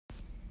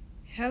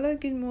Hello,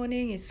 good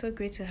morning. It's so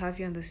great to have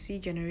you on the C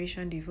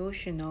Generation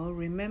Devotional.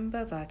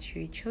 Remember that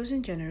you're a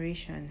chosen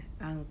generation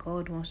and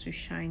God wants to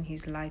shine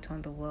His light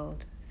on the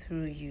world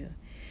through you.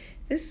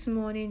 This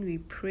morning we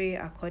pray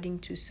according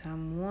to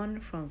Psalm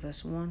 1 from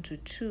verse 1 to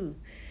 2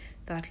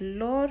 that,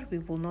 Lord, we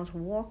will not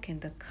walk in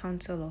the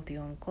counsel of the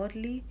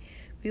ungodly,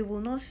 we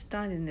will not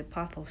stand in the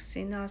path of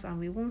sinners, and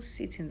we won't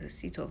sit in the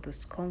seat of the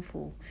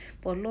scornful.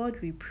 But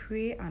Lord, we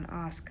pray and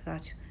ask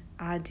that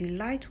our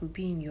delight will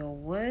be in your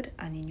word,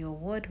 and in your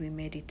word we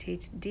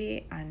meditate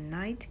day and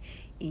night.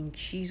 In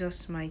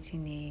Jesus' mighty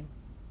name,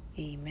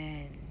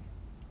 amen.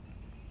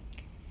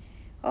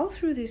 All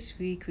through this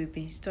week, we've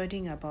been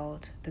studying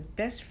about the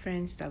best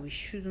friends that we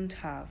shouldn't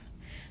have.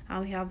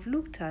 And we have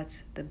looked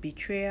at the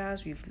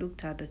betrayers, we've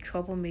looked at the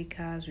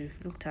troublemakers, we've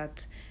looked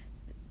at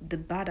the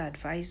bad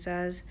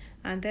advisors,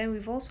 and then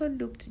we've also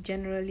looked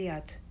generally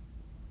at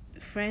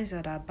friends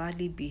that are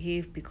badly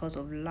behaved because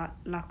of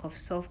lack of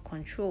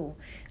self-control,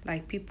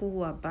 like people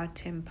who are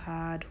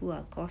bad-tempered, who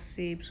are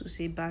gossips, who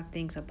say bad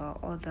things about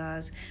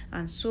others,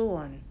 and so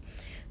on.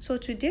 So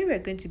today we're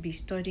going to be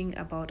studying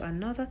about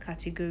another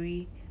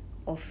category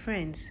of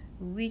friends,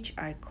 which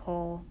I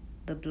call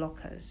the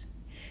blockers.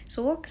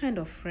 So what kind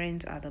of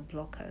friends are the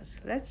blockers?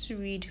 Let's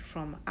read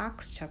from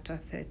Acts chapter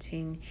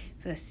 13,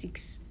 verse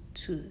 6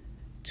 to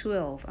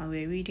 12, and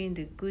we're reading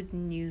the Good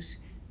News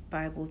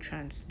Bible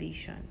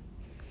translation.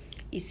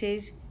 It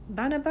says,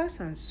 Barnabas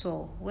and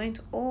Saul went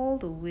all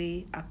the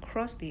way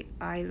across the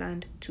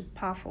island to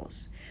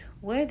Paphos,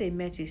 where they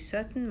met a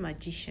certain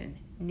magician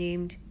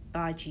named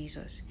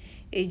Bar-Jesus,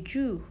 a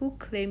Jew who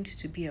claimed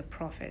to be a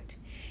prophet.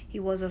 He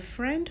was a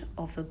friend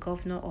of the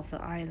governor of the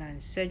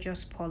island,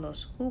 Sergius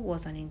Paulus, who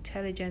was an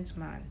intelligent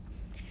man.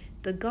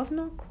 The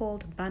governor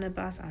called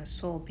Barnabas and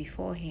Saul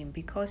before him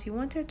because he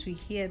wanted to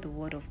hear the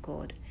word of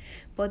God,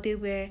 but they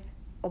were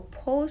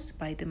opposed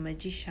by the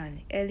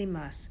magician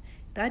Elymas,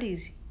 that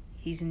is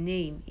his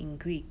name in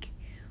Greek,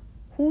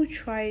 who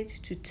tried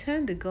to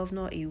turn the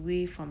governor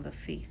away from the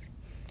faith.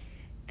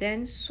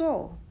 Then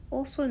Saul,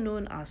 also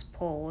known as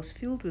Paul, was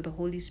filled with the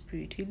Holy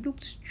Spirit. He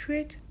looked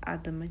straight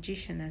at the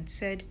magician and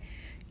said,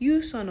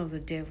 "You son of the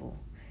devil,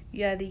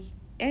 you are the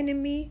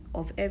enemy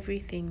of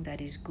everything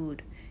that is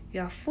good. You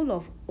are full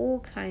of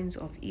all kinds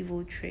of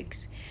evil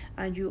tricks,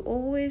 and you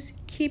always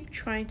keep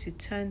trying to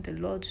turn the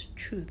Lord's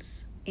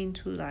truths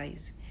into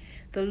lies.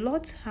 The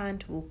Lord's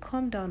hand will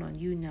come down on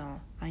you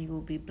now, and you will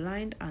be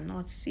blind and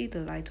not see the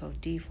light of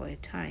day for a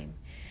time."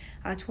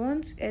 At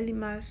once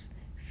Elymas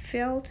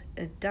felt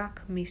a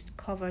dark mist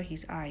cover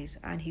his eyes,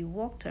 and he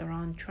walked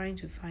around trying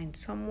to find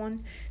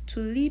someone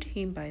to lead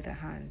him by the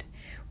hand.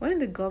 When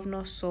the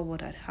governor saw what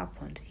had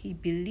happened, he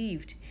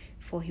believed,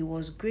 for he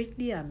was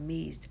greatly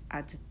amazed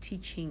at the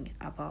teaching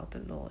about the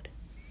Lord.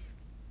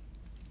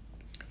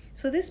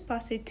 So this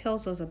passage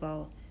tells us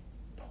about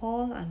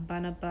Paul and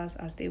Barnabas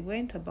as they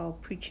went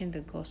about preaching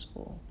the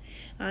gospel.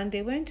 And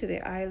they went to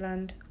the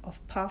island of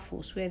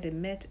Paphos, where they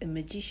met a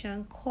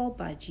magician called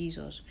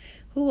Bar-Jesus,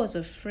 who was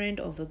a friend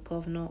of the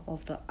governor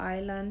of the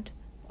island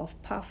of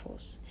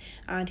Paphos.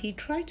 And he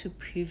tried to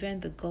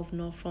prevent the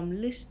governor from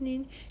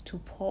listening to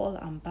Paul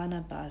and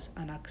Barnabas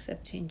and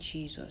accepting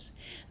Jesus.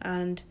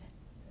 And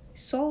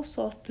Saul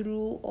saw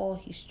through all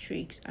his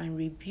tricks and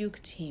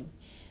rebuked him.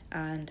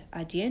 And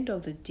at the end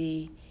of the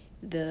day,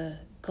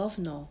 the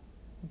governor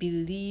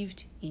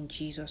believed in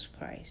Jesus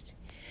Christ.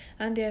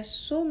 And there are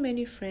so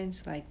many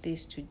friends like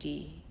this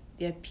today.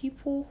 There are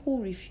people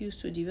who refuse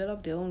to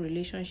develop their own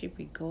relationship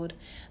with God,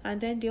 and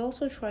then they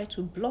also try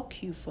to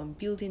block you from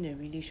building a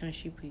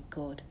relationship with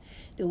God.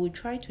 They will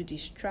try to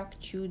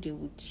distract you, they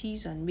will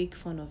tease and make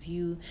fun of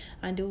you,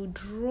 and they will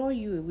draw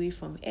you away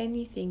from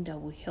anything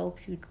that will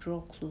help you draw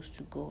close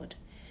to God.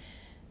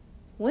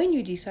 When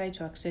you decide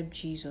to accept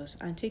Jesus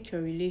and take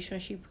your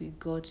relationship with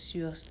God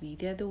seriously,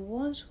 they're the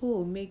ones who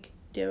will make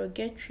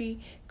derogatory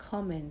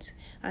comments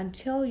and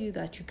tell you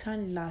that you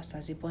can't last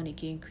as a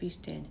born-again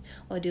Christian.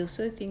 Or they'll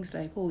say things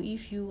like, oh,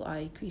 if you are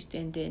a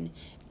Christian, then,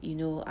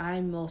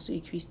 I'm also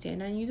a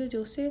Christian. And,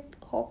 they'll say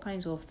all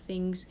kinds of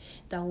things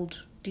that would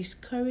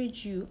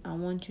discourage you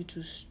and want you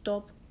to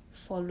stop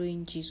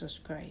following Jesus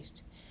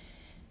Christ.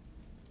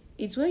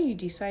 It's when you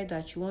decide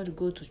that you want to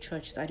go to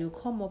church that you'll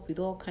come up with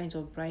all kinds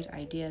of bright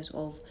ideas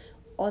of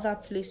other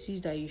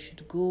places that you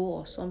should go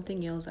or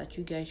something else that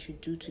you guys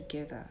should do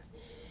together.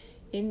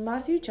 In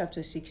Matthew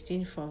chapter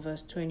 16 from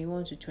verse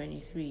 21 to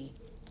 23,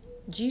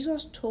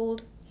 Jesus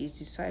told his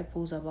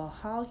disciples about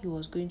how he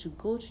was going to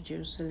go to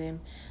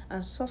Jerusalem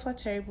and suffer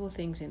terrible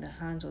things in the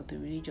hands of the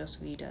religious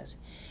leaders.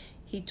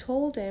 He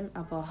told them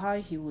about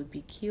how he would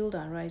be killed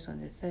and rise on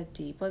the third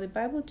day. But the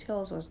Bible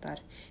tells us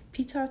that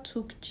Peter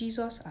took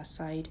Jesus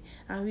aside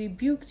and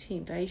rebuked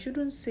him that he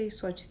shouldn't say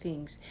such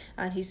things.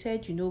 And he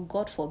said,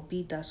 God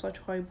forbid that such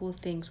horrible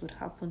things would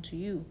happen to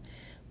you.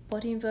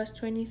 But in verse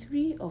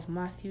 23 of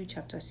Matthew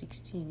chapter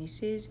 16, it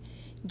says,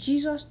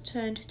 Jesus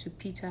turned to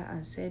Peter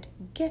and said,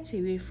 "Get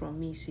away from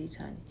me,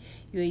 Satan.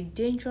 You're a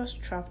dangerous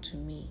trap to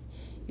me.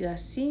 You are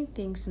seeing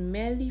things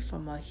merely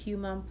from a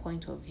human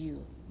point of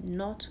view,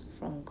 not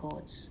from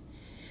God's."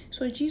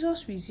 So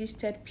Jesus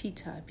resisted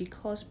Peter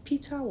because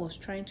Peter was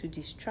trying to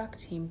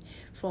distract him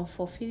from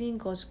fulfilling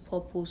God's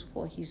purpose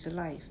for his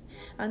life.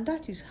 And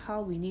that is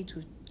how we need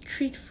to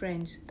treat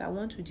friends that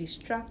want to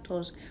distract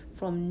us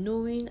from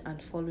knowing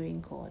and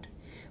following God.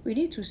 We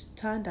need to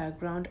stand our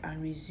ground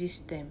and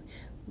resist them.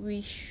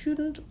 We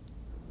shouldn't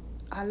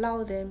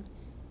allow them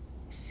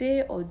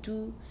say or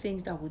do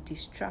things that would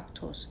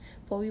distract us,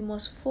 but we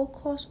must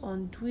focus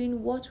on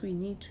doing what we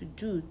need to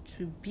do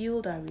to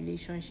build our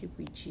relationship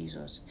with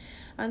Jesus.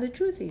 And the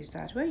truth is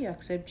that when you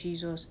accept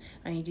Jesus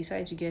and you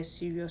decide to get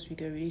serious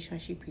with your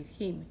relationship with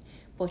him,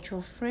 but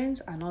your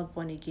friends are not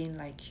born again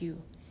like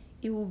you,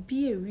 it will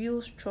be a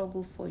real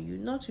struggle for you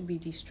not to be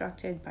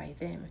distracted by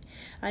them.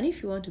 And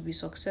if you want to be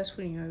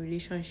successful in your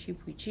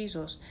relationship with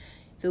Jesus,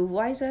 the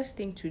wisest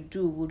thing to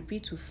do would be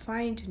to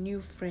find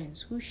new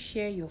friends who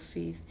share your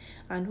faith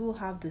and who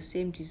have the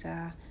same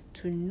desire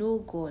to know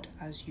God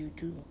as you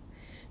do.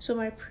 So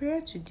my prayer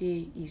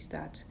today is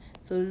that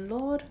the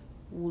Lord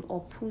will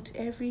uproot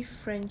every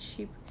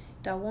friendship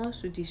that wants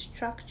to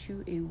distract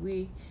you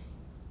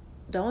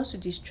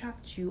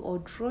or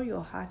draw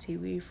your heart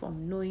away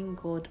from knowing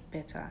God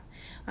better.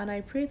 And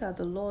I pray that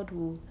the Lord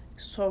will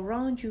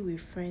surround you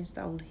with friends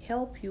that will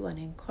help you and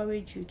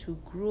encourage you to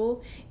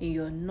grow in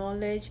your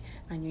knowledge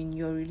and in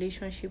your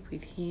relationship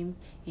with him,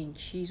 in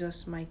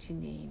Jesus' mighty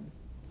name.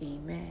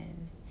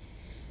 Amen.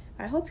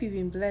 I hope you've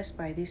been blessed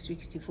by this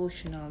week's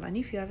devotional, and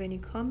if you have any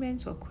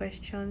comments or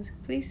questions,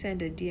 please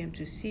send a DM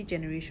to C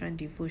Generation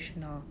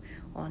Devotional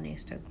on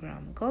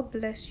Instagram. God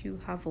bless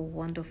you. Have a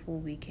wonderful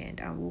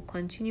weekend, and we'll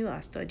continue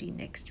our study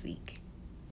next week.